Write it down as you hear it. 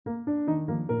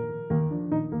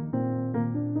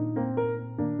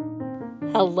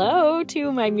Hello to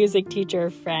my music teacher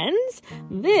friends.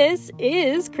 This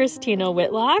is Christina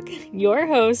Whitlock, your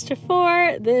host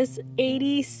for this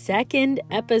 82nd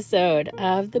episode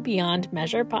of the Beyond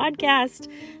Measure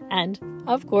podcast. And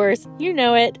of course, you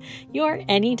know it, your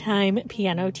anytime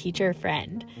piano teacher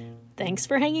friend. Thanks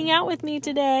for hanging out with me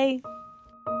today.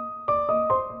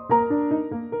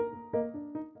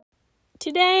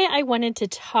 Today, I wanted to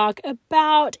talk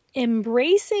about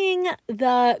embracing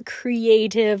the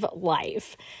creative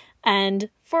life.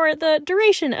 And for the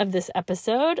duration of this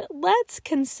episode, let's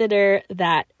consider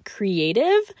that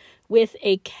creative with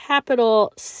a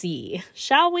capital C,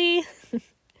 shall we?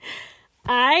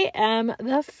 I am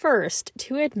the first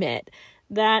to admit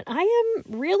that I am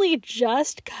really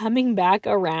just coming back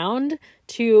around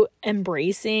to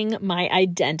embracing my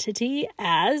identity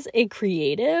as a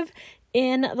creative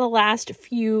in the last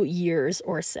few years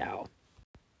or so.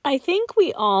 I think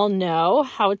we all know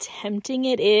how tempting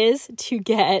it is to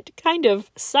get kind of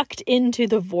sucked into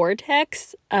the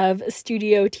vortex of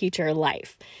studio teacher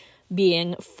life,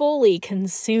 being fully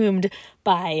consumed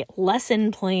by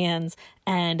lesson plans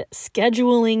and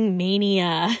scheduling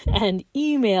mania and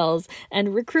emails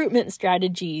and recruitment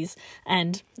strategies,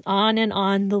 and on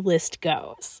the list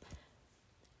goes.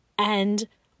 And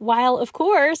while, of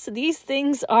course, these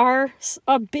things are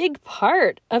a big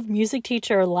part of music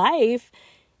teacher life,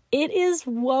 it is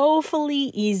woefully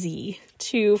easy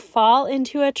to fall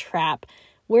into a trap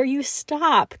where you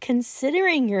stop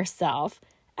considering yourself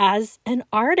as an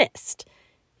artist.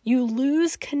 You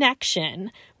lose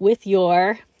connection with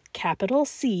your, capital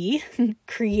C,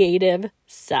 creative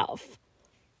self.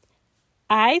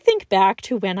 I think back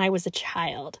to when I was a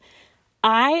child.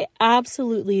 I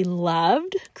absolutely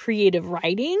loved creative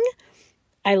writing.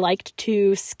 I liked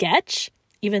to sketch,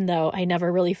 even though I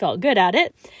never really felt good at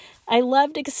it. I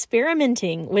loved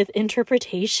experimenting with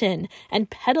interpretation and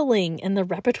pedaling in the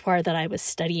repertoire that I was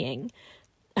studying.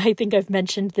 I think I've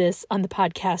mentioned this on the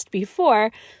podcast before,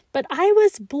 but I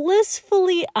was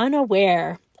blissfully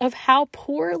unaware of how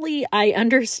poorly I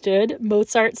understood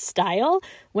Mozart's style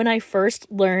when I first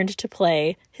learned to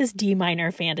play his D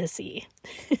minor fantasy.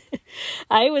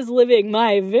 I was living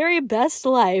my very best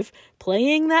life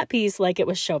playing that piece like it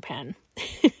was Chopin.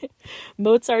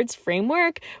 Mozart's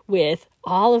framework, with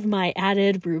all of my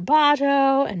added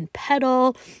rubato and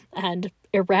pedal and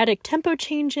erratic tempo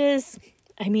changes,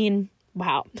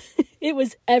 wow. It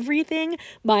was everything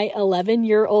my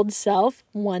 11-year-old self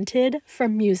wanted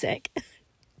from music.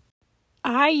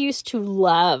 I used to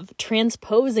love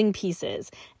transposing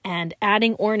pieces and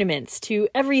adding ornaments to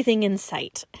everything in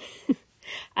sight.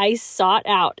 I sought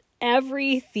out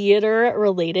every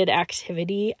theater-related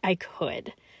activity I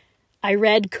could. I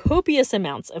read copious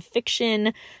amounts of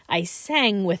fiction. I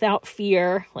sang without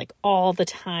fear, like all the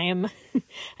time.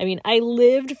 I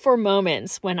lived for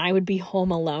moments when I would be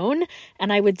home alone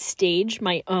and I would stage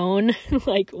my own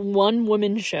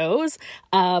one-woman shows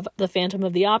of The Phantom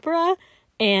of the Opera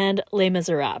and Les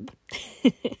Miserables.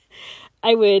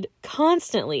 I would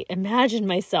constantly imagine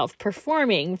myself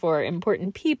performing for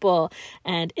important people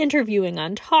and interviewing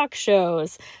on talk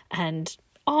shows and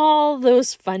all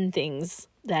those fun things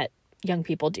that young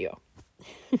people do.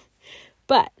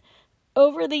 But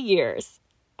over the years,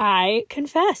 I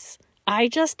confess, I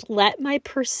just let my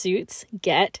pursuits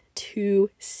get too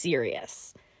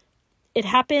serious. It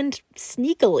happened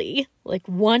sneakily, like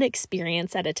one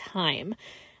experience at a time.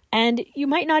 And you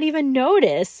might not even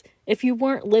notice if you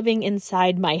weren't living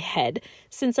inside my head,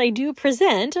 since I do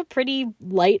present a pretty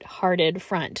light-hearted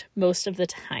front most of the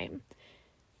time.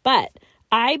 But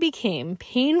I became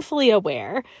painfully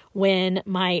aware when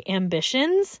my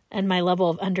ambitions and my level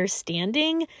of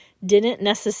understanding didn't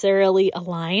necessarily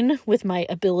align with my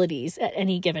abilities at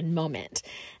any given moment.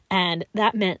 And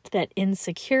that meant that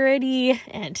insecurity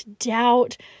and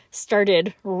doubt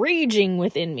started raging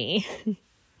within me.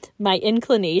 My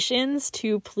inclinations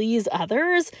to please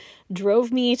others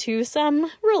drove me to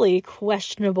some really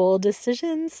questionable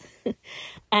decisions,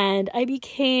 and I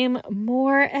became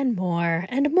more and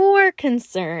more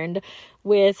concerned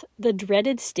with the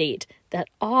dreaded state that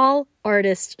all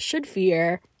artists should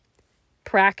fear: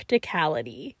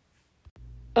 practicality.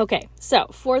 Okay, so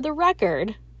for the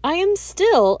record, I am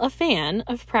still a fan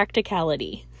of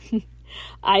practicality.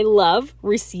 I love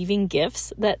receiving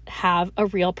gifts that have a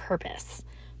real purpose.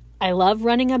 I love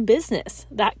running a business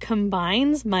that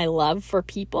combines my love for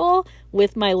people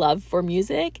with my love for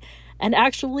music and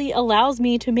actually allows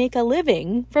me to make a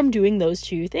living from doing those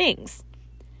two things.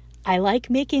 I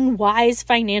like making wise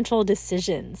financial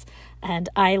decisions, and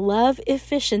I love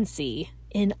efficiency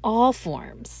in all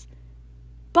forms.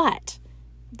 But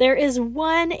there is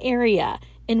one area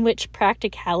in which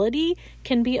practicality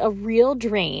can be a real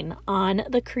drain on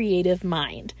the creative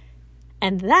mind.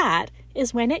 And that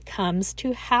is when it comes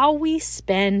to how we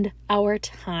spend our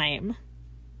time.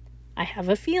 I have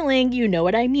a feeling you know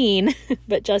what I mean,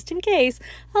 but just in case,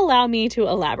 allow me to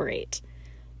elaborate.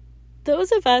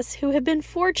 Those of us who have been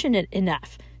fortunate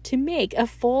enough to make a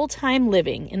full-time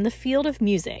living in the field of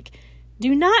music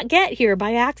do not get here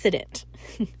by accident.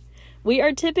 We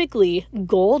are typically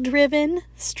goal-driven,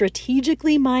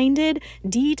 strategically minded,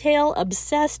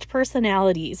 detail-obsessed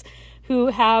personalities who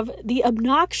have the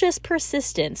obnoxious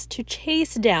persistence to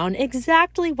chase down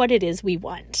exactly what it is we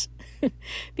want.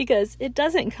 Because it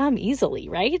doesn't come easily,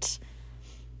 right?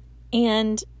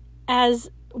 And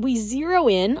as we zero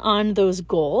in on those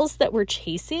goals that we're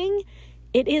chasing,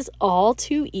 it is all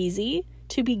too easy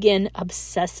to begin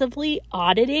obsessively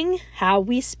auditing how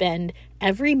we spend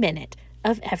every minute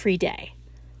of every day.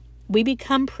 We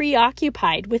become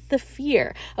preoccupied with the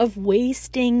fear of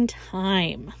wasting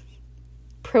time.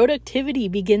 Productivity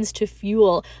begins to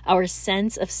fuel our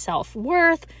sense of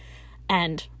self-worth,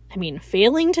 and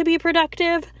failing to be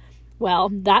productive, well,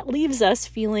 that leaves us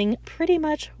feeling pretty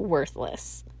much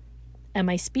worthless. Am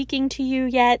I speaking to you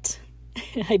yet?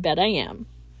 I bet I am.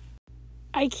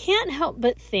 I can't help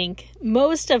but think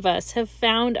most of us have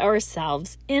found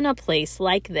ourselves in a place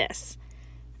like this.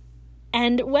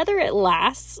 And whether it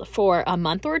lasts for a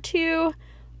month or two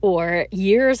or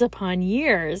years upon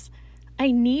years,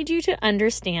 I need you to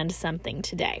understand something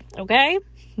today, okay?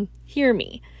 Hear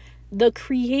me. The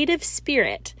creative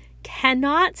spirit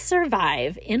cannot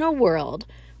survive in a world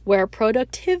where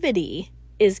productivity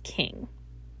is king.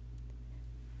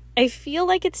 I feel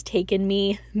like it's taken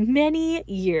me many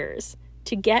years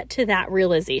to get to that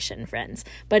realization, friends,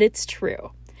 but it's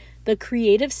true. The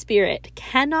creative spirit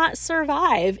cannot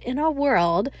survive in a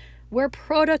world where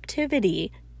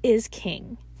productivity is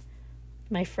king.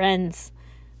 My friends,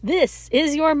 this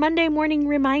is your Monday morning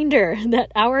reminder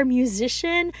that our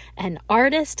musician and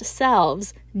artist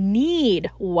selves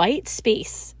need white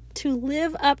space to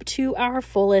live up to our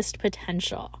fullest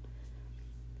potential.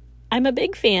 I'm a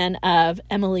big fan of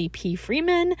Emily P.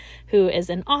 Freeman, who is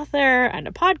an author and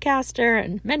a podcaster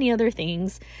and many other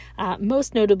things,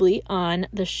 most notably on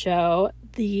the show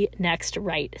The Next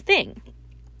Right Thing.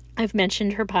 I've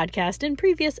mentioned her podcast in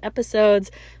previous episodes,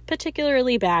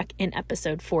 particularly back in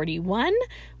episode 41,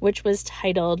 which was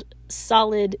titled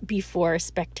Solid Before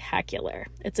Spectacular.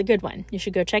 It's a good one. You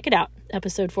should go check it out,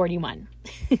 episode 41.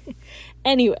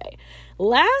 Anyway,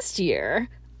 last year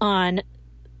on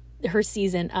her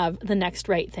season of the Next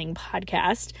Right Thing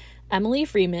podcast, Emily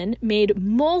Freeman made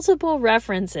multiple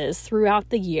references throughout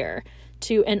the year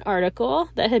to an article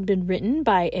that had been written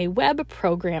by a web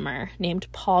programmer named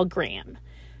Paul Graham.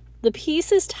 The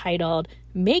piece is titled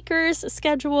Maker's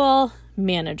Schedule,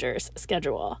 Manager's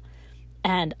Schedule,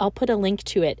 and I'll put a link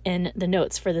to it in the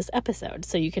notes for this episode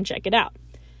so you can check it out.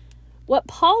 What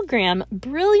Paul Graham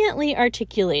brilliantly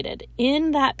articulated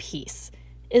in that piece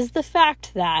is the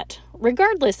fact that,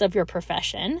 regardless of your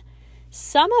profession,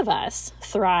 some of us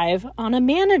thrive on a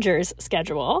manager's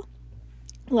schedule,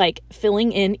 like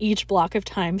filling in each block of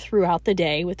time throughout the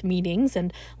day with meetings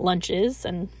and lunches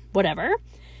and whatever.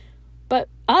 But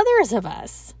others of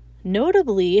us,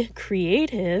 notably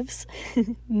creatives,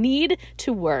 need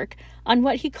to work on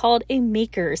what he called a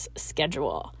maker's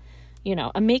schedule.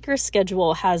 A maker's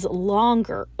schedule has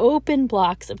longer, open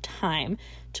blocks of time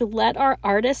to let our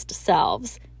artist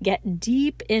selves get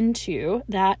deep into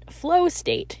that flow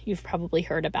state you've probably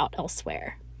heard about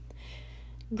elsewhere.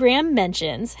 Graham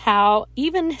mentions how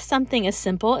even something as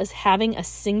simple as having a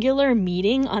singular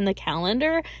meeting on the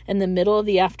calendar in the middle of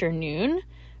the afternoon,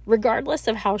 regardless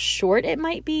of how short it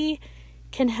might be,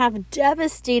 can have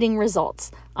devastating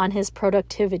results on his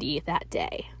productivity that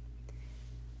day.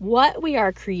 What we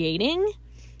are creating,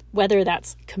 whether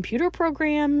that's computer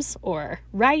programs or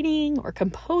writing or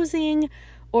composing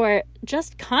or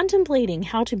just contemplating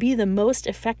how to be the most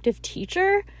effective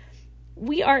teacher,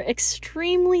 we are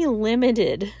extremely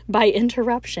limited by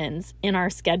interruptions in our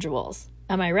schedules.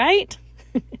 Am I right?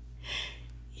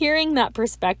 Hearing that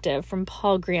perspective from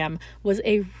Paul Graham was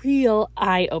a real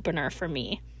eye-opener for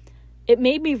me. It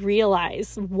made me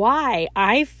realize why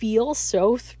I feel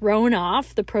so thrown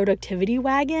off the productivity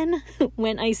wagon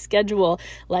when I schedule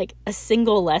like a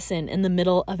single lesson in the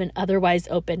middle of an otherwise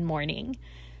open morning.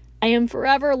 I am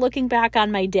forever looking back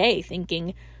on my day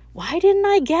thinking, why didn't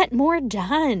I get more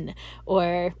done?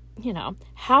 Or,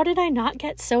 how did I not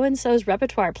get so-and-so's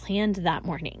repertoire planned that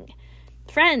morning?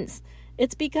 Friends,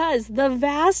 it's because the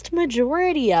vast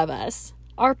majority of us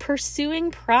are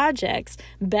pursuing projects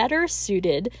better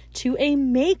suited to a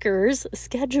maker's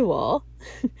schedule,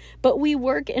 but we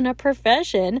work in a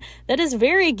profession that is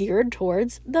very geared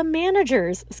towards the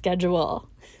manager's schedule.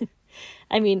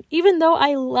 I mean, even though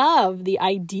I love the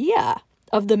idea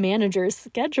of the manager's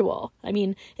schedule, I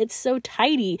mean, it's so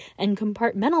tidy and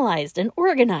compartmentalized and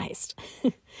organized.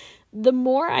 The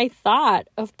more I thought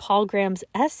of Paul Graham's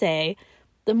essay,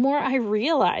 the more I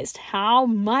realized how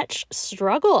much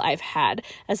struggle I've had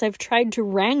as I've tried to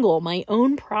wrangle my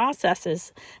own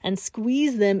processes and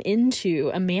squeeze them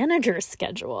into a manager's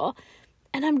schedule.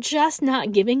 And I'm just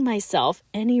not giving myself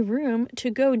any room to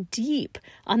go deep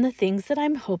on the things that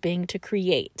I'm hoping to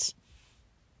create.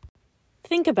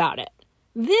 Think about it.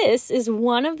 This is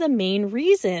one of the main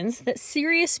reasons that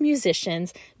serious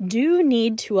musicians do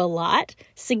need to allot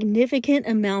significant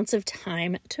amounts of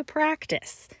time to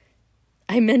practice.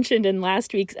 I mentioned in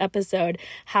last week's episode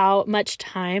how much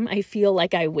time I feel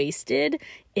like I wasted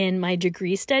in my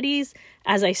degree studies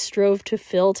as I strove to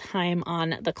fill time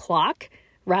on the clock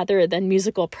rather than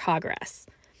musical progress.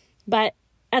 But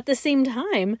at the same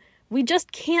time, we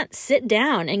just can't sit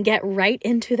down and get right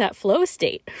into that flow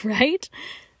state, right?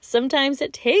 Sometimes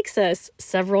it takes us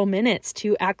several minutes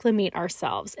to acclimate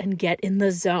ourselves and get in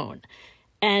the zone.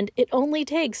 And it only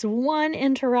takes one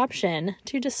interruption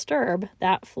to disturb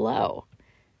that flow.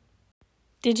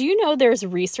 Did you know there's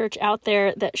research out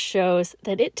there that shows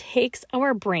that it takes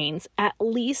our brains at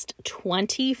least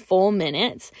 20 full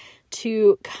minutes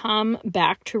to come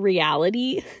back to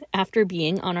reality after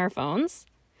being on our phones?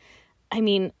 I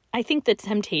mean, I think the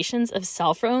temptations of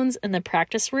cell phones in the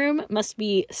practice room must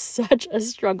be such a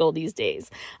struggle these days.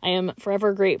 I am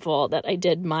forever grateful that I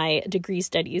did my degree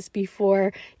studies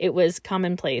before it was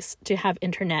commonplace to have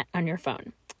internet on your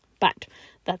phone. But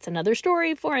that's another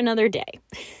story for another day.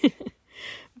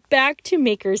 Back to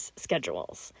makers'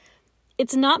 schedules.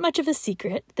 It's not much of a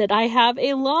secret that I have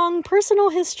a long personal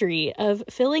history of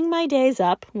filling my days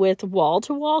up with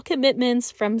wall-to-wall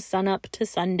commitments from sunup to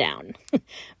sundown.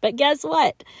 But guess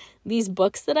what? These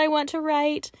books that I want to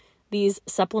write, these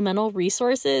supplemental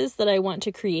resources that I want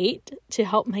to create to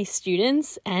help my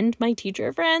students and my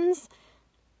teacher friends,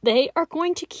 they are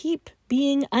going to keep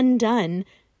being undone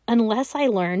unless I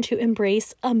learn to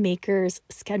embrace a maker's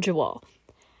schedule.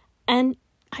 And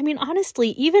I mean, honestly,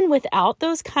 even without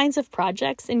those kinds of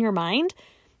projects in your mind,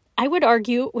 I would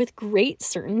argue with great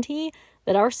certainty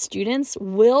that our students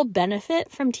will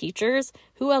benefit from teachers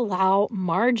who allow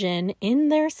margin in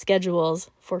their schedules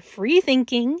for free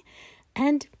thinking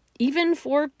and even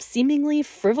for seemingly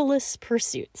frivolous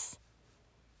pursuits.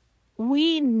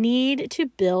 We need to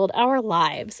build our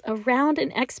lives around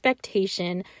an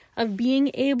expectation of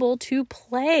being able to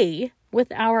play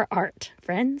with our art,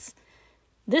 friends.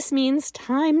 This means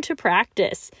time to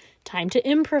practice, time to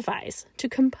improvise, to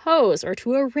compose or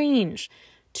to arrange,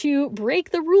 to break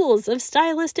the rules of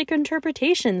stylistic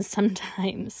interpretations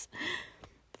sometimes.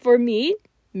 For me,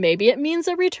 maybe it means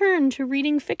a return to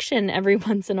reading fiction every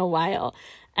once in a while,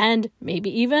 and maybe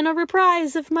even a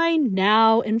reprise of my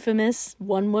now infamous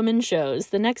one-woman shows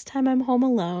the next time I'm home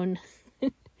alone.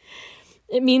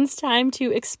 It means time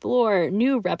to explore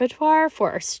new repertoire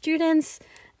for our students,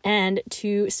 and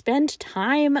to spend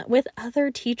time with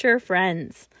other teacher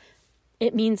friends.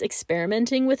 It means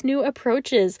experimenting with new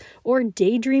approaches or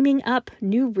daydreaming up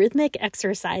new rhythmic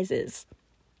exercises.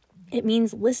 It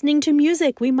means listening to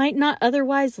music we might not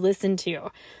otherwise listen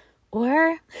to,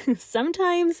 or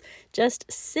sometimes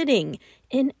just sitting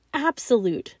in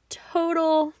absolute,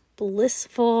 total,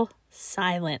 blissful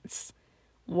silence,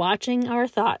 watching our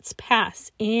thoughts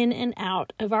pass in and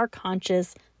out of our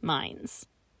conscious minds.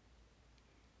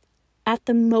 At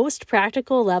the most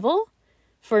practical level,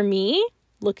 for me,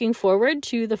 looking forward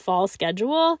to the fall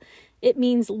schedule, it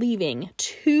means leaving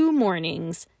 2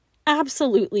 mornings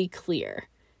absolutely clear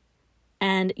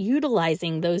and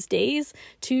utilizing those days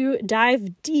to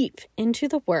dive deep into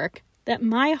the work that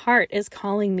my heart is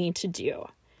calling me to do.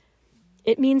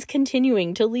 It means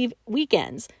continuing to leave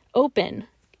weekends open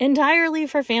entirely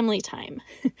for family time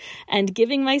and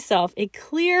giving myself a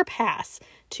clear pass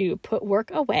to put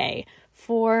work away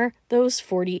for those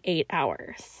 48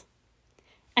 hours.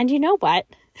 And you know what?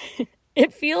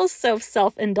 It feels so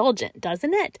self-indulgent,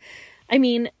 doesn't it? I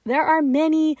mean, there are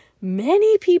many,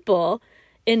 many people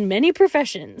in many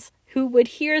professions who would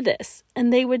hear this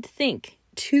and they would think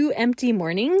 2 empty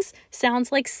mornings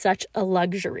sounds like such a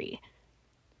luxury.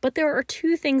 But there are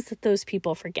 2 things that those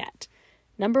people forget.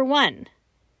 Number 1,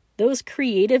 those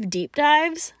creative deep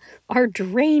dives are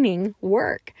draining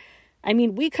work. I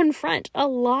mean, we confront a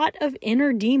lot of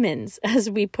inner demons as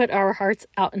we put our hearts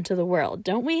out into the world,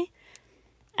 don't we?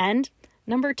 And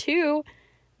number 2,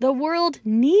 The world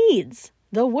needs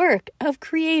the work of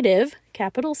creative,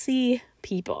 capital C,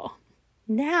 people.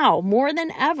 Now, more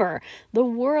than ever, the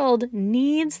world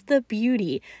needs the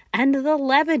beauty and the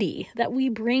levity that we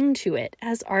bring to it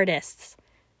as artists.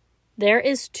 There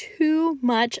is too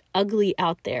much ugly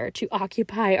out there to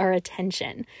occupy our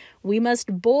attention. We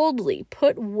must boldly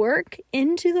put work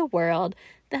into the world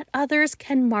that others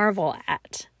can marvel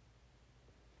at.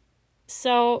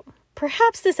 So,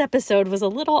 perhaps this episode was a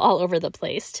little all over the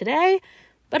place today,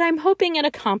 but I'm hoping it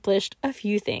accomplished a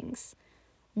few things.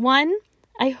 One,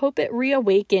 I hope it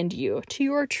reawakened you to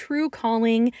your true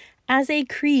calling as a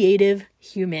creative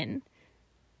human.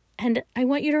 And I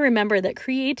want you to remember that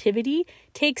creativity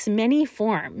takes many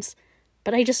forms,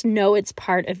 but I just know it's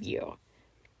part of you.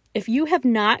 If you have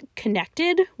not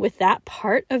connected with that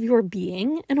part of your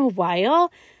being in a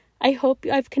while, I hope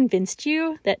I've convinced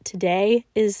you that today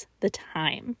is the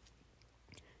time.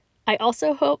 I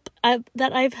also hope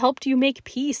that I've helped you make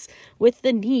peace with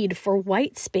the need for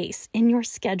white space in your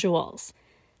schedules.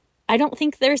 I don't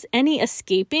think there's any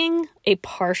escaping a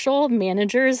partial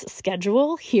manager's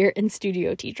schedule here in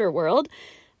Studio Teacher World,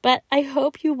 but I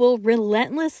hope you will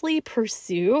relentlessly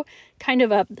pursue kind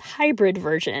of a hybrid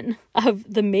version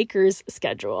of the maker's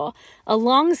schedule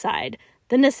alongside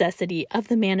the necessity of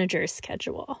the manager's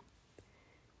schedule.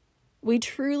 We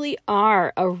truly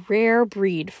are a rare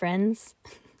breed, friends,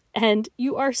 and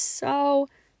you are so,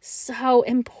 so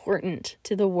important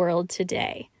to the world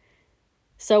today.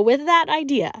 So with that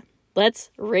idea,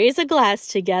 let's raise a glass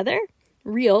together,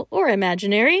 real or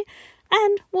imaginary,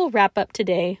 and we'll wrap up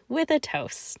today with a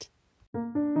toast.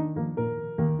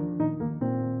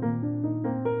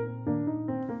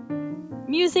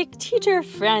 Music teacher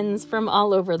friends from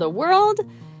all over the world,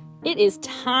 it is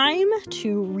time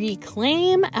to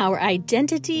reclaim our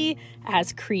identity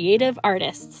as creative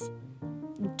artists.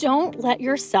 Don't let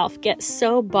yourself get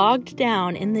so bogged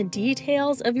down in the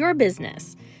details of your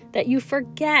business that you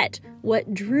forget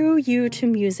what drew you to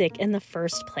music in the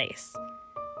first place.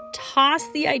 Toss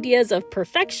the ideas of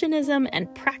perfectionism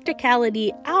and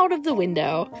practicality out of the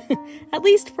window, at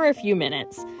least for a few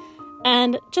minutes,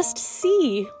 and just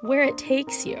see where it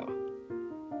takes you.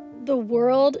 The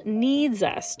world needs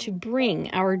us to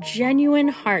bring our genuine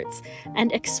hearts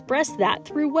and express that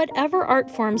through whatever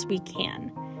art forms we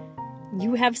can.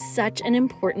 You have such an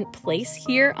important place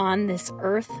here on this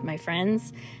earth, my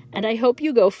friends, and I hope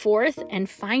you go forth and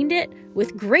find it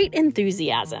with great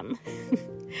enthusiasm.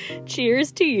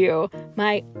 Cheers to you,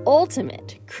 my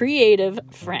ultimate creative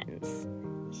friends.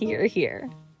 Hear, hear.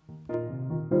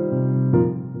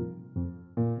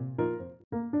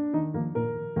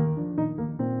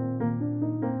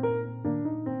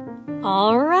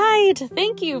 All right,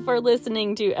 thank you for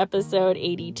listening to episode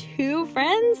 82,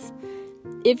 friends.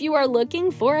 If you are looking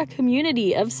for a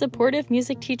community of supportive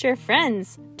music teacher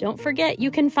friends, don't forget you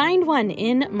can find one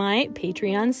in my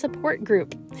Patreon support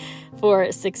group. For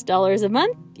 $6 a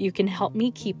month, you can help me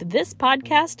keep this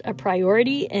podcast a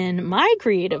priority in my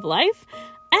creative life,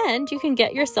 and you can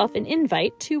get yourself an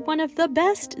invite to one of the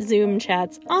best Zoom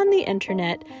chats on the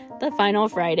internet the final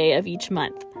Friday of each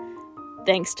month.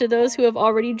 Thanks to those who have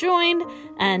already joined,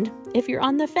 and if you're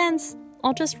on the fence,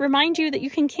 I'll just remind you that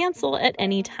you can cancel at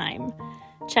any time.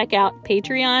 Check out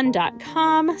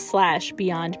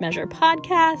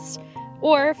patreon.com/beyondmeasurepodcast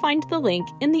or find the link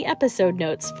in the episode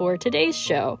notes for today's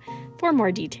show for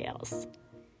more details.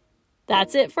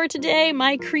 That's it for today,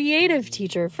 my creative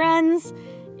teacher friends.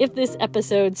 If this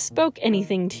episode spoke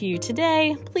anything to you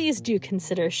today, please do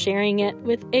consider sharing it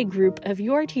with a group of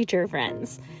your teacher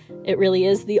friends. It really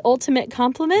is the ultimate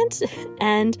compliment.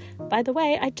 And by the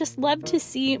way, I'd just love to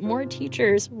see more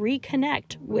teachers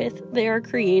reconnect with their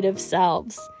creative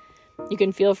selves. You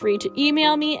can feel free to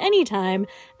email me anytime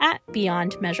at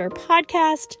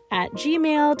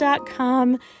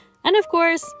beyondmeasurepodcast@gmail.com. And of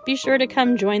course, be sure to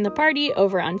come join the party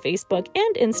over on Facebook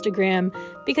and Instagram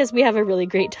because we have a really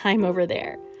great time over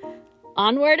there.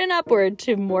 Onward and upward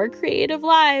to more creative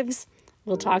lives.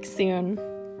 We'll talk soon.